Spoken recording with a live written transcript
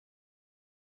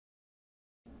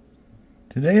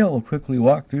Today I'll quickly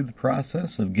walk through the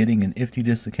process of getting an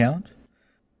IFTDSS account.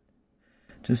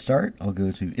 To start, I'll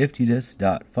go to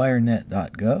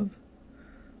iftds.firenet.gov.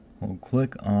 I'll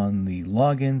click on the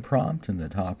login prompt in the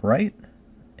top right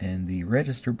and the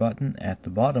register button at the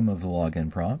bottom of the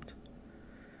login prompt.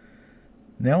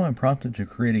 Now I'm prompted to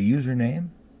create a username.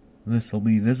 This will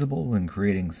be visible when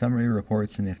creating summary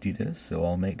reports in IFTDSS, so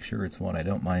I'll make sure it's one I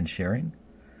don't mind sharing.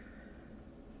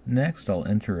 Next, I'll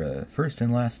enter a first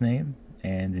and last name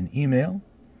and an email.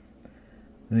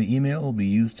 The email will be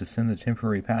used to send the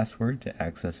temporary password to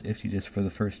access IFTDSS for the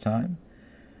first time.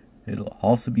 It'll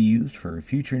also be used for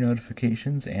future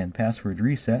notifications and password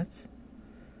resets.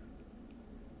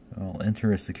 I'll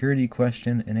enter a security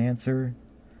question and answer,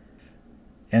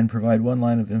 and provide one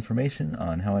line of information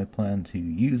on how I plan to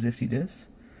use IFTDSS.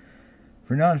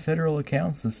 For non-federal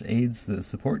accounts, this aids the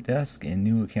support desk in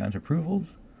new account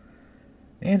approvals,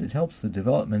 and it helps the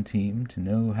development team to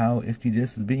know how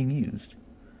IFTDSS is being used.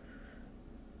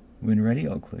 When ready,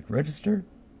 I'll click Register.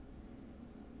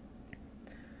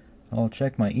 I'll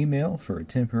check my email for a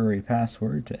temporary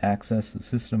password to access the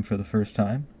system for the first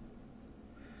time.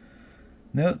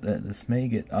 Note that this may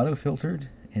get auto-filtered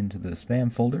into the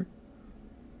spam folder.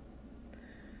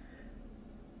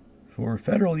 For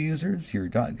federal users, your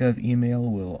 .gov email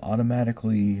will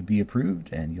automatically be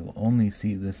approved, and you'll only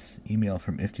see this email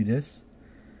from IFTDSS.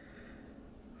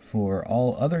 For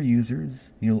all other users,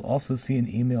 you'll also see an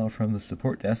email from the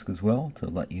support desk as well to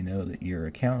let you know that your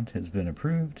account has been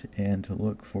approved and to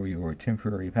look for your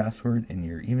temporary password in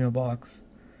your email box,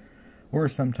 or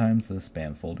sometimes the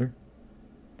spam folder.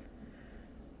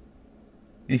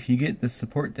 If you get the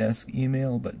support desk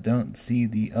email but don't see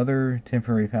the other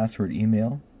temporary password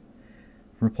email,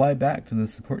 reply back to the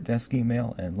support desk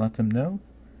email and let them know.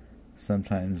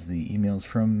 Sometimes the emails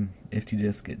from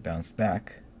IFTDSS get bounced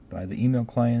back by the email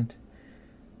client,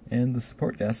 and the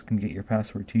support desk can get your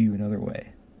password to you another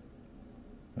way.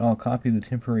 I'll copy the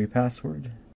temporary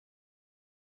password,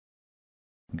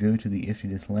 go to the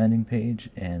IFTDSS landing page,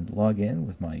 and log in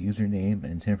with my username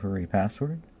and temporary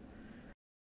password.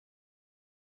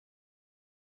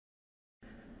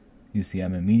 You see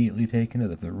I'm immediately taken to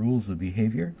the rules of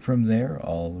behavior. From there,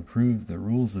 I'll approve the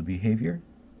rules of behavior.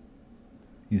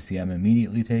 You see I'm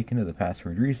immediately taken to the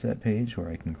password reset page where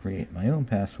I can create my own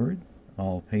password.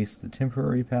 I'll paste the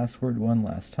temporary password one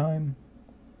last time,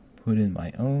 put in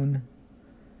my own,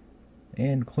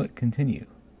 and click Continue.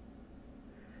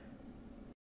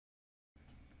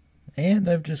 And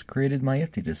I've just created my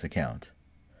IFTDSS account.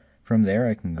 From there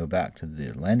I can go back to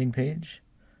the landing page,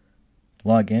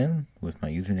 log in with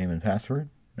my username and password,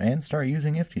 and start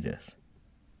using IFTDSS.